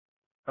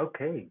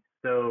Okay,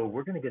 so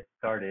we're going to get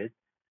started.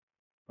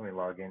 Let me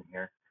log in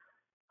here.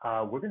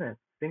 We're going to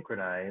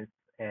synchronize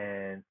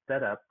and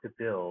set up to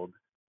build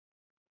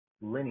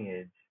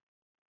Lineage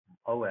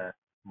OS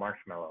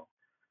Marshmallow.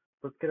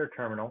 Let's get our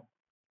terminal.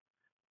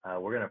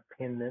 We're going to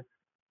pin this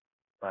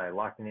by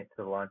locking it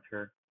to the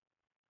launcher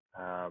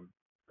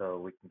so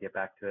we can get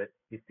back to it.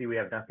 You see we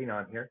have nothing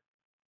on here.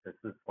 This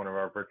is one of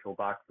our virtual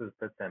boxes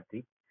that's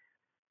empty.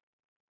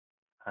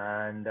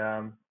 And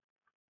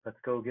let's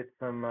go get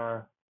some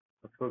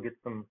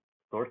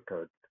source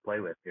code to play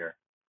with here.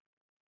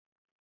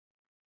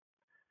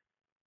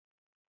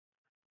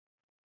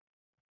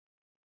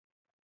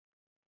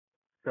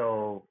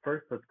 So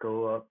first, let's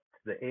go up to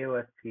the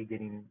AOSP,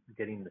 getting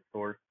the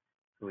source,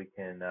 so we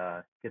can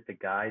get the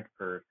guide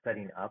for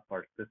setting up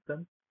our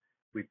system.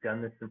 We've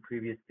done this in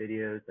previous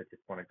videos. I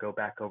just want to go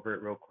back over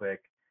it real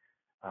quick.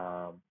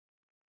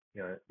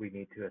 We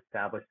need to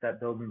establish that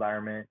build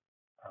environment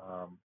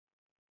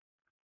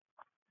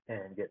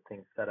and get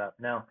things set up.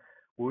 Now,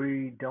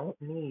 we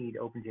don't need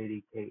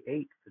OpenJDK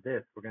 8 for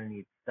this. We're going to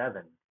need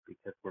 7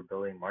 because we're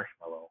building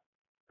Marshmallow.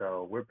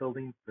 So we're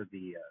building for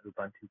the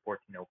Ubuntu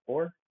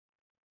 14.04.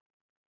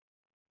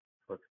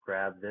 Let's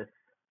grab this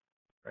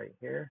right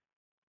here.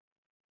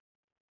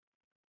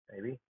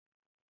 Maybe.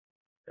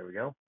 There we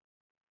go.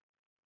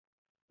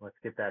 Let's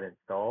get that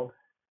installed.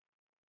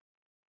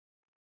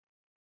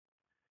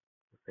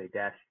 We'll say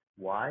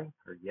 -Y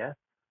for yes.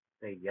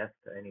 Say yes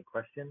to any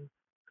questions.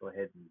 Go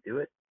ahead and do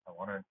it. I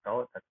want to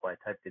install it. That's why I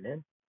typed it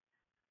in.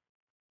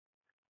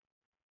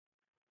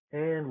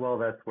 And while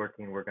that's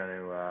working, we're going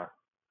to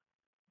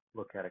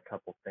look at a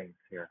couple things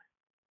here.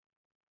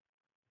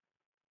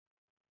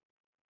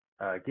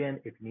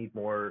 Again, if you need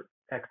more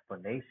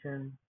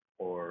explanation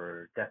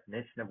or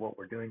definition of what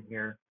we're doing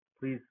here,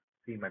 please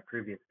see my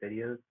previous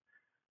videos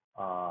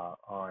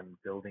on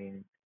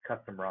building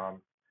custom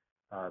ROMs,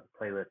 the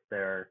playlist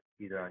there,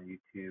 either on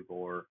YouTube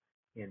or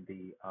in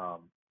the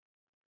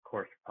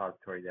course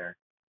repository there.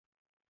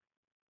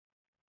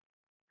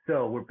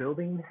 So we're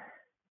building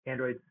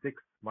Android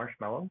 6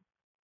 Marshmallow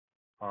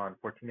on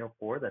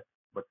 14.04. That's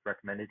what's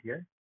recommended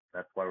here.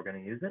 That's why we're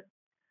going to use it.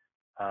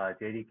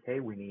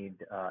 JDK, we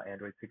need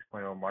Android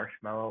 6.0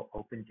 Marshmallow,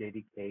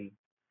 OpenJDK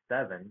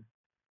 7,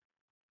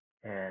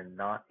 and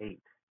not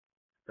 8.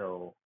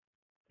 So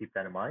keep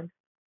that in mind.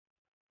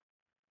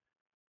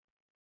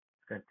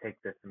 It's going to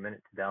take this a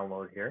minute to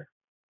download here.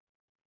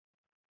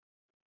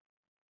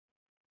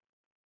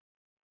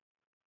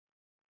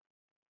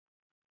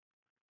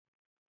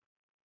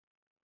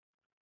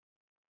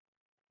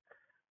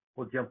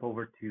 We'll jump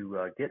over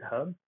to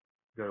GitHub,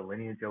 go to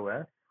Lineage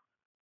OS,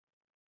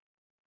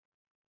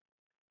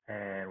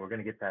 and we're going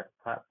to get that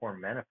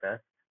platform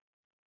manifest.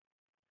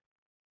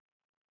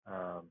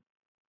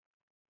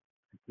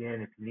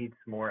 Again, if you need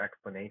some more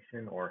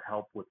explanation or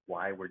help with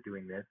why we're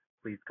doing this,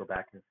 please go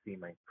back and see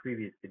my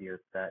previous video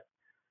set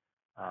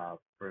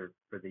for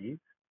these.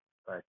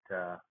 But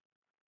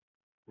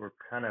we're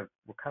kind of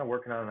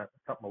working on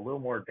something a little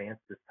more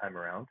advanced this time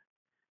around.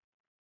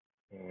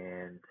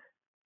 And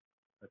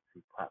let's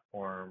see,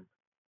 platform.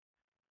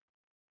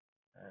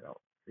 I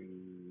don't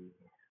see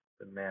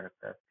the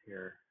manifest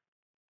here.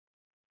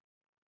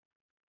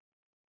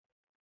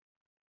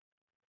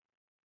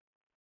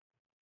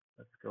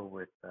 Let's go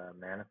with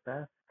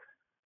manifest.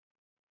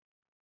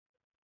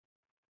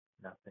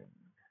 Nothing.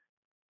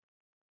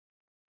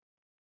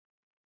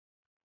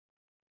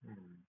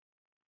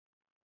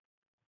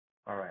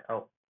 All right.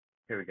 Oh,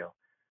 here we go.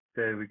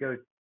 So we go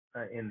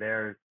in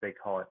there. They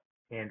call it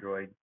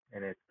Android,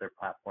 and it's their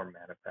platform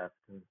manifest.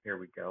 And here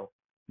we go.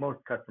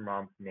 Most custom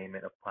ROMs name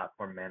it a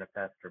platform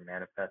manifest or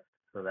manifest,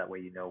 so that way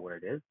you know where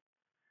it is.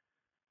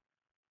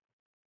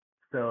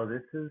 So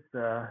this is,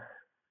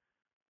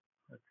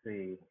 let's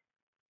see,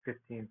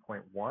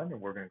 15.1,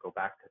 and we're going to go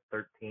back to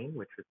 13,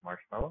 which is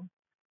Marshmallow.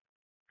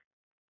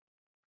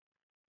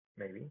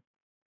 Maybe.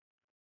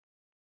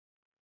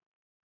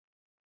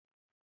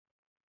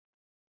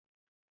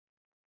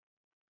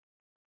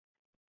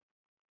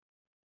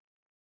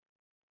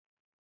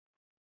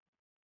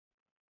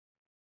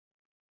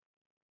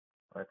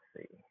 Let's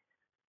see.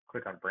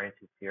 Click on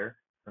branches here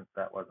since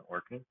that wasn't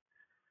working.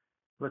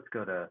 Let's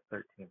go to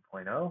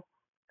 13.0.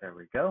 There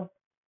we go.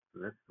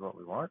 So this is what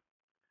we want.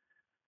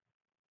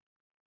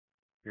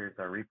 Here's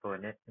our repo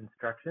init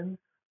instructions.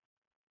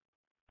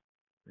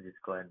 We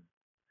just go ahead and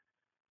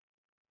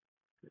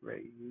get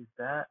ready to use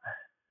that.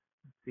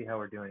 Let's see how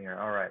we're doing here.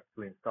 All right,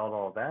 so we installed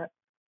all of that.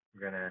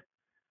 We're going to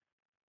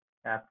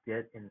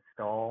apt-get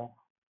install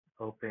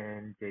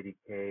open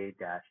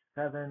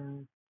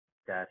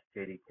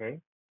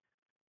jdk-7-jdk.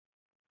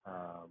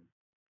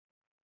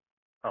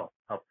 Helps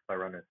if I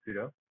run a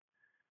sudo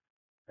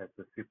as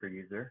the super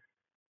user.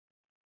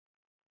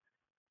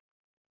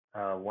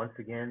 Once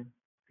again,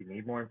 if you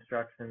need more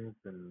instructions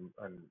and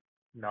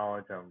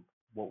knowledge on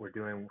what we're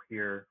doing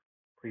here,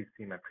 please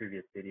see my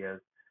previous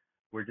videos.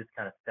 We're just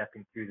kind of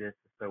stepping through this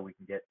so we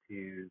can get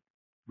to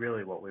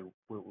really what we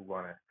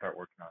want to start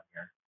working on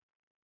here.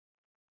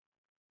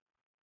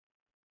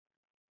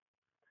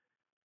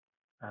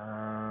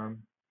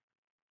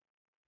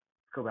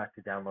 go back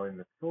to downloading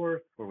the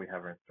source where we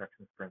have our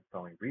instructions for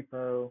installing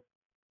repo.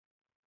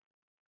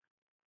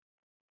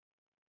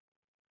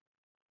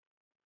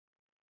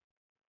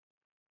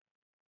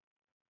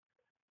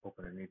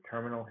 Open a new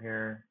terminal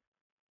here.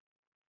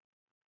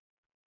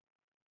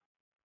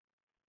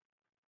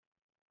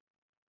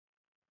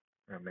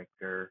 We're going to make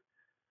their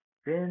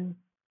bin.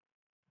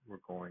 We're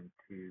going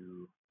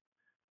to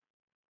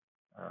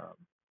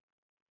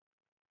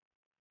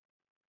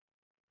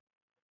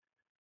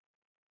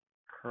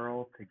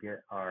curl to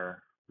get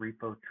our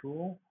repo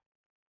tool.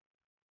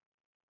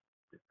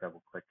 Just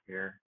double click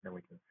here, then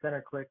we can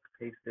center click,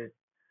 paste it. It's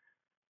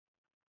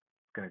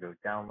going to go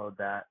download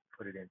that,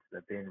 put it into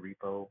the bin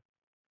repo.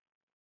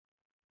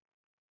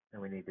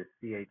 And we need to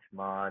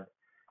chmod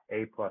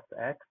a+x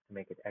to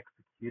make it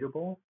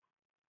executable.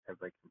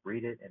 Everybody can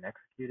read it and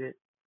execute it.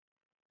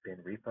 Bin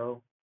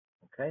repo.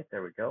 Okay,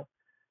 there we go.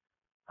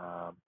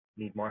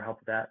 Need more help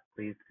with that?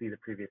 Please see the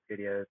previous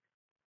videos.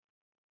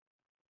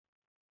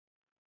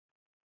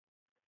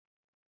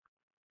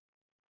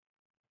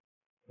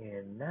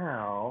 And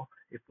now,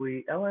 if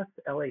we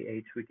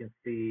ls/lah, we can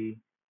see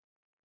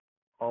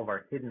all of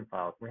our hidden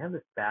files. We have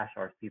this bash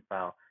rc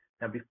file.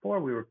 Now, before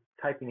we were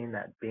typing in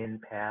that bin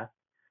path,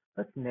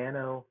 let's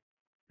nano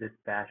this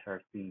bash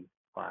rc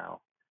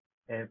file.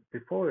 And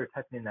before we were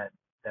typing in that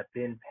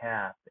bin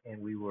path,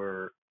 and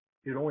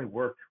it only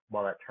worked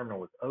while that terminal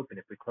was open.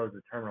 If we close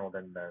the terminal,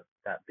 then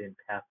that bin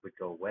path would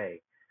go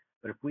away.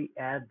 But if we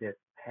add this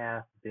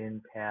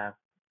bin path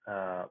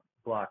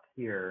block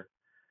here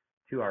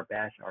to our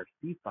bash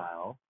rc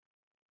file,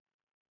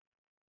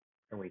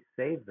 and we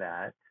save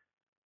that,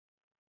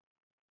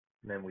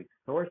 and then we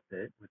source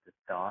it with this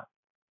dot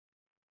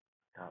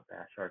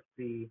bash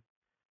rc,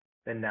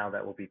 then now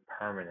that will be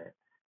permanent.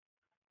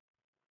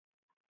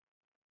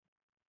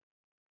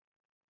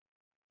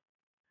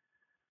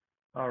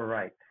 All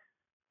right,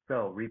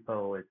 so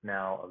repo is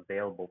now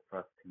available for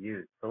us to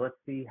use. So let's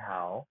see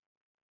how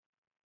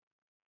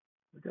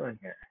we're doing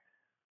here.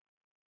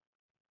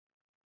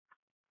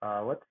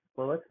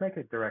 Let's make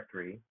a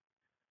directory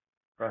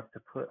for us to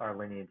put our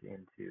lineage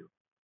into.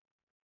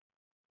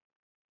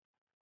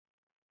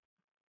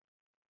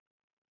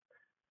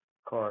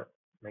 Call it,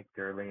 make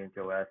your lineage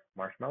OS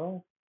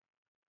Marshmallow,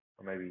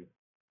 or maybe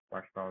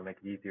Marshmallow make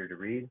it easier to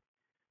read.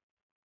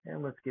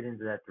 And let's get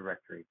into that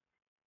directory.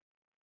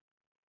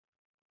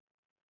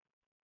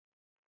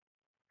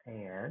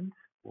 And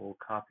we'll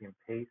copy and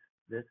paste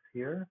this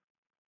here,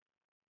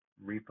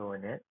 repo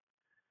init.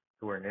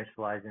 So we're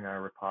initializing our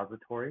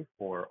repository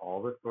for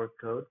all the source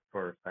code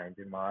for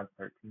CyanogenMod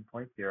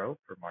 13.0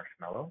 for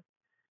Marshmallow.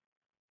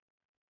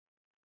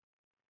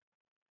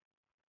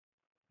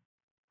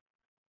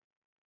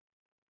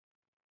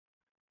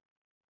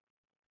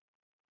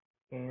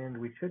 And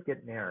we should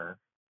get an error.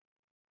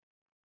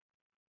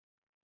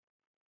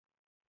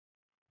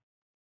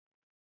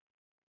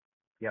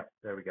 Yep,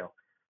 there we go.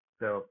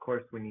 So of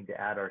course we need to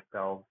add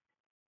ourselves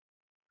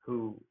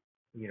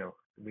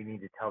we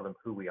need to tell them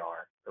who we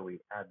are. So we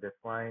add this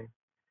line,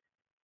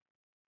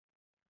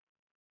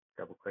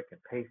 double click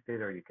and paste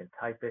it, or you can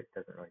type it,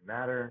 doesn't really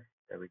matter.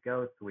 There we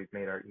go. So we've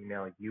made our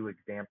email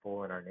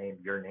example and our name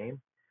your name.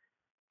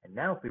 And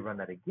now if we run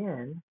that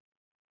again,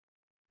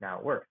 now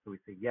it works. So we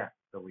say yes.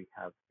 So we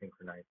have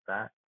synchronized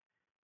that.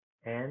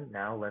 And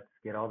now let's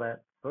get all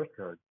that source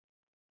code.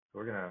 So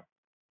we're going to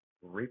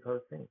repo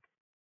sync.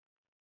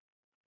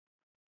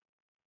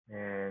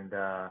 And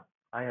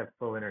I have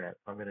full internet,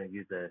 so I'm going to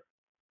use a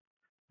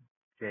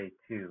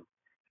J2.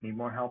 Need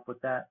more help with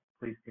that?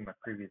 Please see my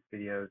previous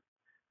videos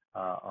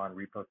on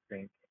repo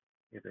sync.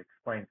 It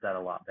explains that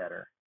a lot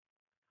better.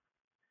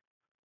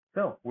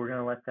 So we're going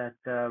to let that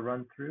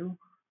run through.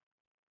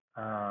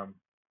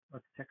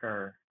 Let's check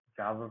our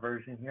Java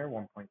version here,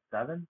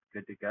 1.7,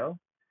 good to go.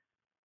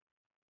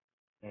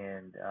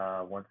 And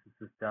once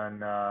this is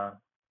done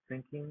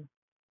syncing,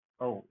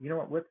 oh, you know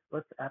what?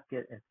 Let's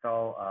apt-get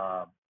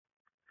install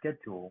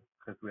schedule,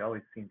 because we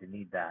always seem to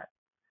need that.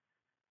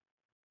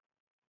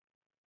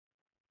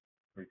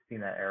 We've seen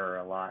that error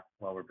a lot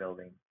while we're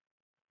building,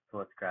 so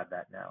let's grab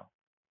that now.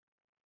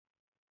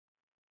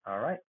 All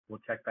right, we'll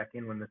check back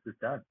in when this is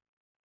done.